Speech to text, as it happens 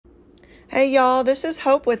Hey y'all, this is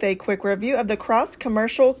Hope with a quick review of the Kraus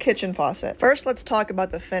commercial kitchen faucet. First, let's talk about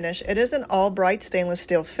the finish. It is an all bright stainless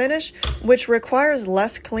steel finish, which requires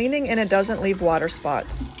less cleaning and it doesn't leave water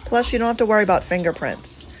spots. Plus, you don't have to worry about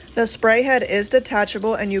fingerprints. The spray head is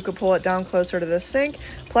detachable and you can pull it down closer to the sink,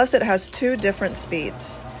 plus it has 2 different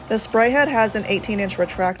speeds. The spray head has an 18-inch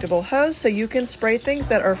retractable hose so you can spray things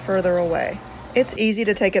that are further away. It's easy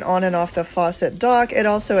to take it on and off the faucet dock. It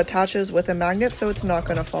also attaches with a magnet so it's not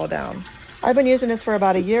going to fall down. I've been using this for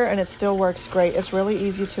about a year and it still works great. It's really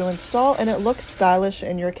easy to install and it looks stylish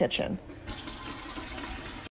in your kitchen.